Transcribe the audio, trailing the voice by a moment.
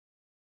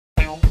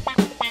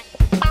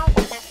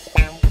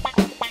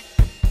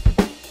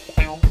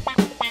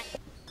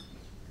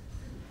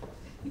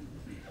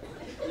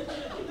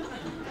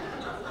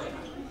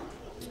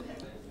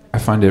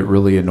find it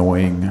really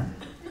annoying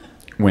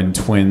when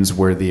twins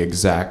wear the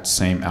exact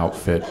same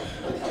outfit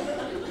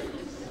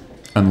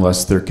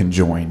unless they're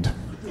conjoined.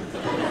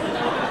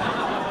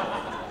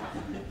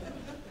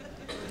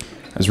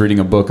 I was reading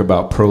a book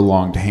about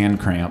prolonged hand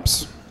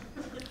cramps,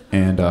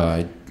 and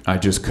I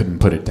just couldn't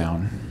put it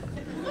down.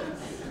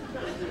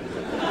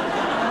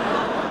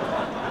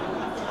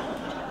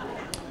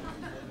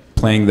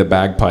 Playing the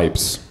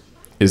bagpipes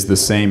is the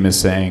same as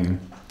saying,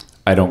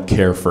 I don't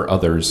care for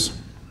others.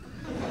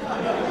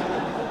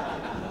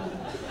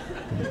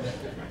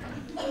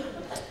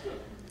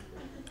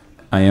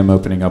 I am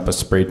opening up a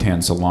spray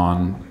tan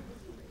salon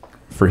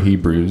for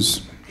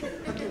Hebrews.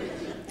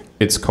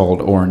 It's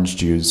called Orange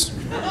Jews.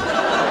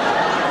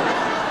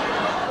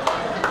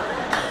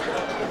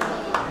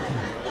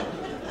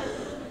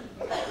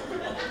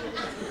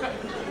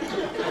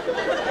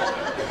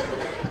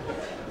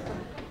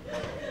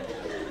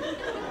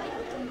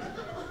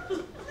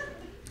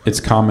 It's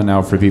common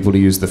now for people to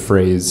use the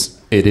phrase,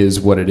 it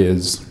is what it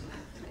is.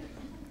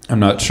 I'm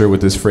not sure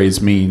what this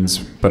phrase means,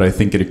 but I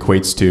think it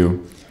equates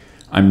to,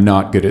 I'm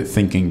not good at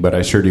thinking, but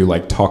I sure do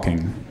like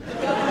talking.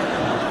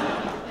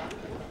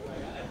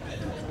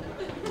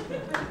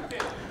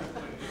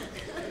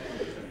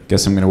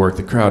 Guess I'm going to work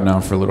the crowd now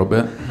for a little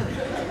bit.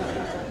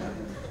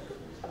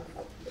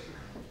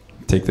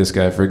 Take this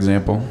guy, for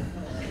example.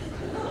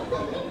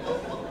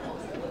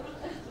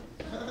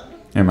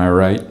 Am I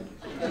right?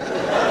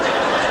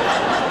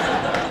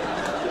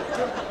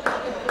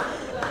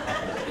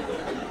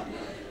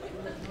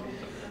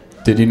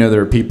 Did you know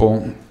there are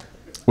people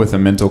with a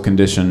mental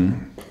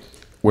condition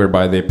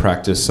whereby they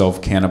practice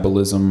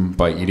self-cannibalism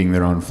by eating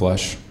their own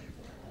flesh?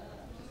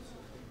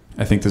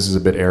 I think this is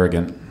a bit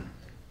arrogant.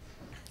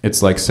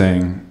 It's like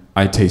saying,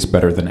 I taste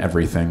better than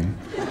everything,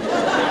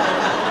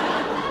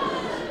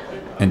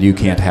 and you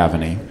can't have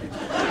any.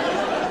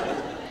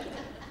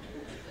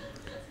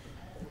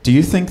 Do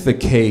you think the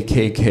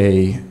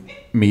KKK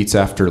meets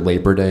after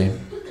Labor Day?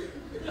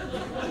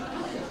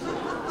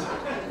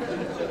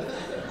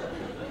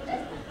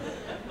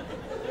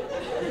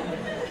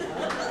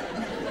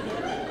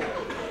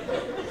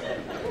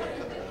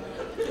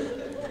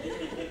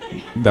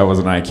 That was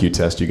an IQ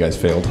test, you guys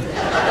failed.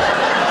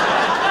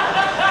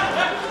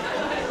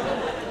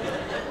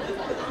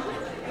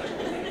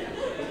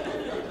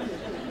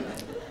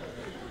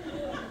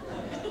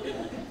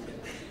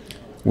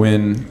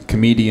 When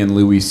comedian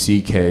Louis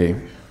C.K.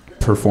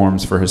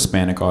 performs for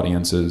Hispanic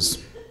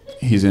audiences,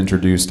 he's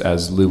introduced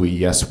as Louis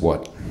Yes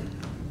What.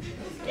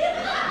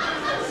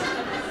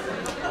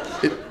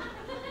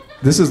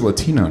 This is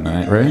Latino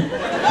night, right?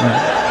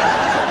 Yeah.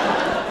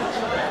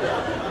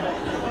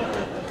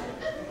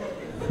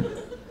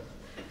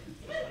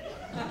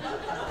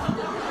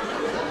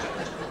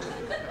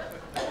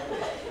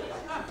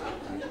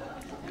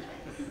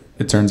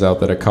 It turns out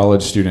that a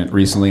college student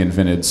recently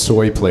invented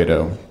soy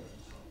Play-Doh,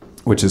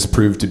 which has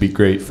proved to be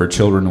great for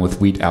children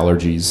with wheat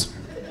allergies,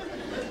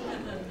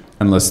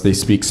 unless they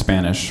speak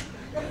Spanish.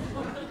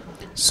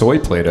 Soy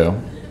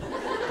Play-Doh?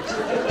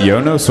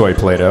 Yo no soy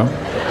Play-Doh.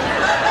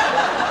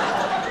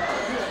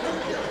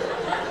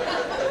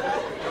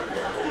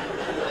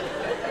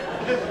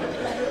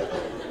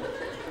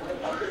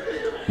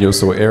 Yo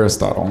soy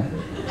Aristotle.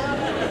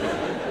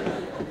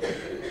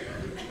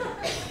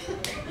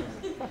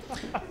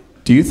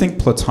 Do you think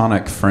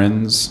platonic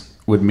friends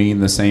would mean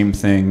the same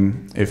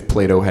thing if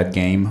Plato had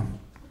game?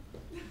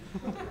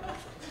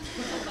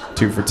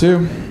 2 for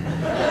 2.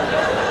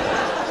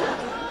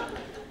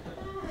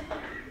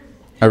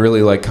 I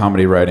really like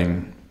comedy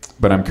writing,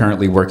 but I'm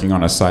currently working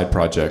on a side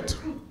project.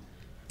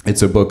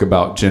 It's a book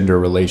about gender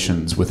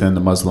relations within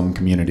the Muslim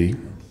community.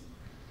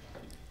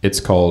 It's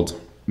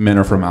called Men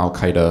Are From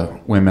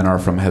Al-Qaeda, Women Are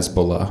From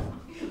Hezbollah.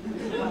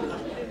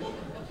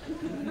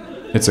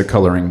 It's a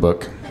coloring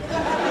book.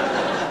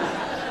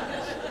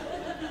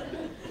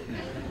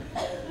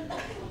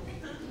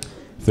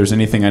 If there's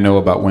anything I know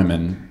about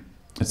women,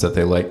 it's that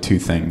they like 2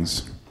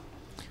 things: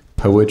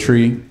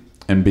 poetry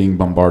and being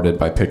bombarded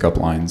by pickup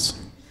lines.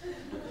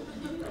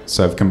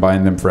 So I've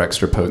combined them for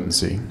extra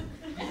potency.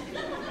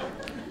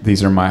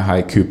 These are my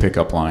haiku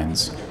pickup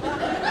lines.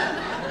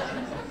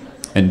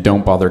 And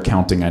don't bother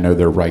counting, I know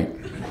they're right.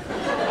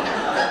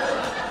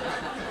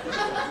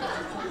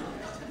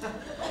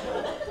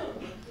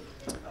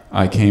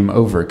 I came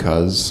over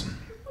 'cause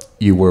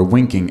you were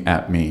winking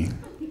at me.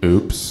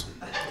 Oops.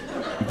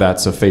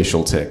 That's a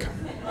facial tic.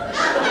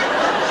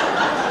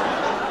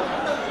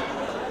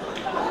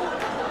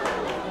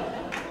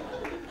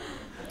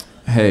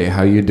 Hey,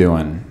 how you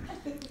doing?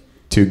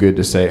 Too good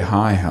to say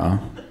hi, huh?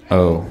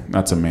 Oh,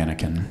 that's a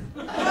mannequin.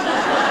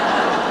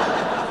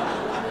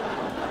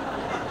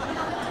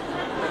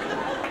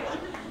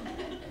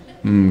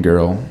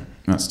 Girl,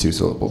 that's 2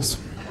 syllables.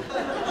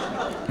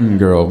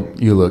 Girl,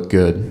 you look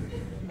good.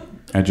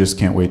 I just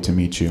can't wait to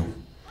meet you.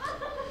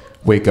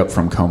 Wake up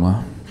from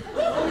coma.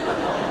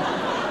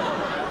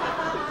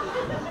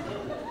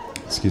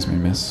 Excuse me,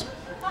 miss.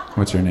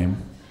 What's your name?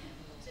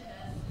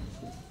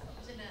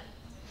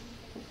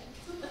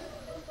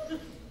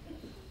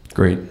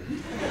 Great.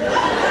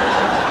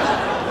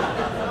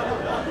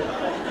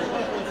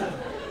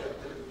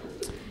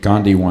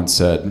 Gandhi once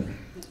said,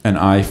 "An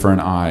eye for an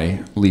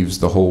eye leaves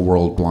the whole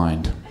world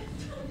blind."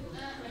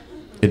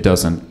 It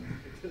doesn't.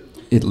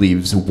 It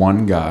leaves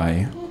one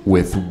guy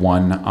with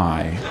one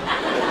eye.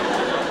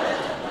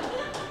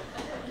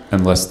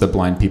 Unless the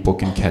blind people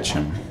can catch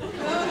him.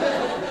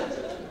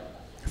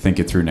 Think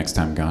it through next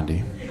time,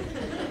 Gandhi.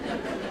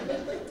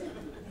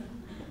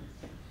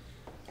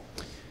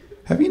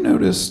 Have you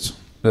noticed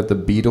that the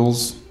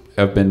Beatles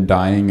have been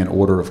dying in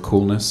order of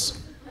coolness?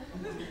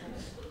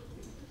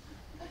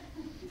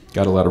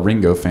 Got a lot of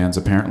Ringo fans,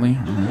 apparently.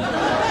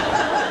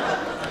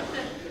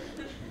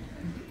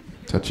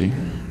 Touchy.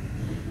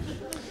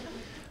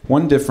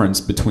 One difference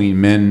between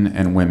men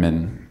and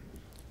women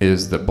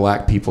is that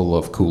black people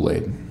love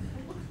Kool-Aid.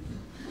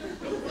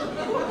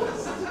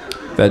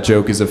 That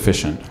joke is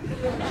efficient.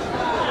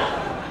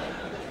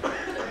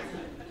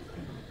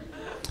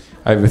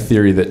 I have a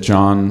theory that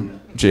John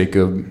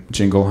Jacob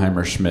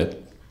Jingleheimer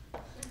Schmidt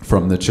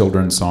from the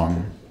children's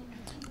song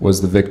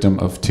was the victim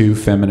of two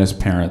feminist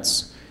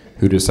parents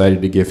who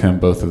decided to give him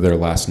both of their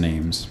last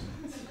names.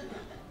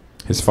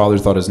 His father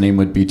thought his name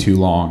would be too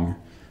long,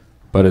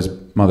 but his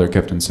mother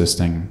kept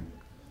insisting,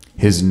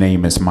 "His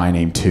name is my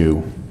name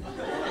too."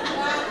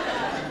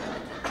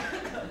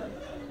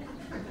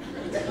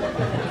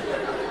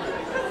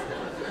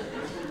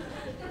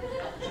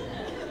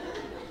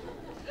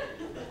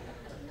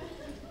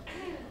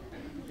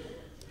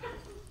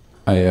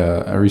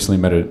 I recently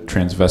met a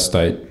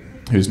transvestite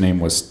whose name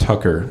was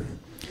Tucker,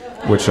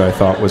 which I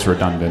thought was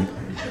redundant.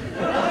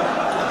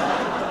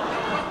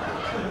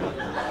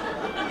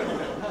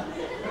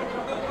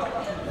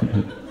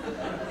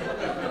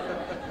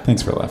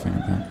 Thanks for laughing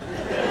at that.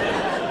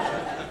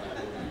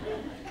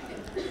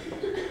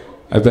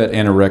 I bet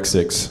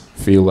anorexics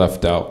feel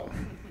left out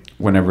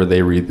whenever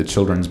they read the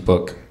children's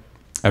book,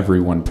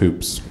 Everyone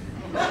Poops.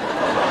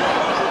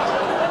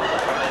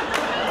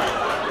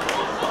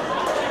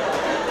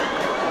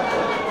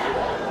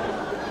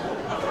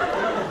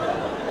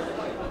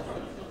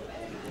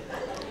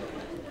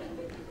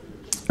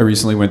 I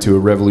recently went to a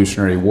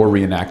Revolutionary War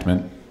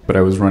reenactment, but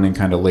I was running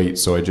kind of late,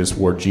 so I just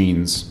wore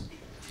jeans.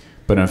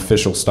 But an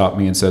official stopped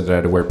me and said that I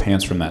had to wear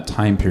pants from that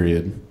time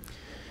period.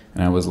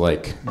 And I was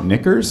like,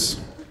 knickers?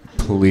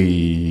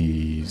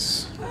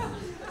 Please.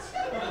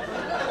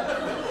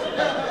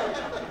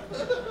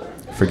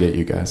 Forget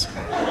you guys.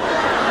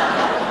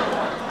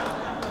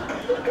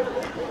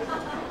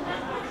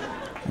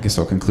 I guess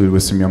I'll conclude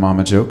with some Your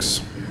Mama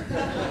jokes.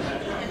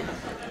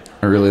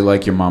 I really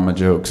like Your Mama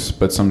jokes,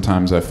 but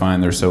sometimes I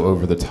find they're so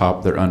over the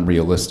top they're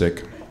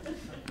unrealistic.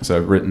 So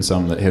I've written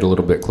some that hit a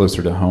little bit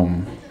closer to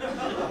home,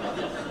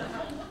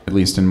 at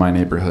least in my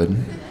neighborhood.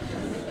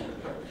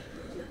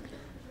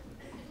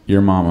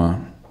 Your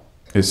mama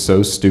is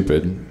so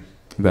stupid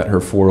that her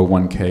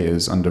 401k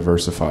is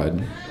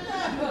undiversified.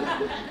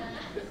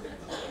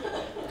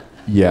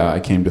 Yeah, I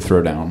came to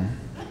throw down.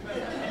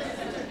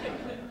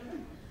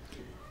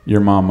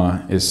 Your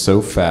mama is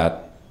so fat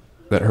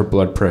that her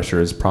blood pressure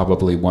is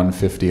probably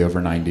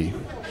 150/90.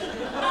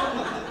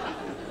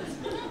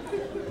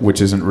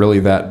 Which isn't really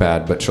that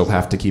bad, but she'll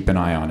have to keep an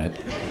eye on it.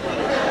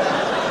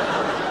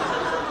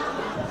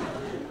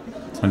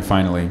 And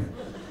finally,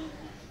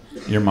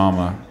 your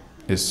mama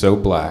is so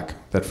black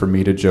that for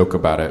me to joke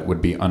about it would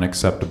be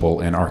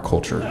unacceptable in our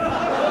culture.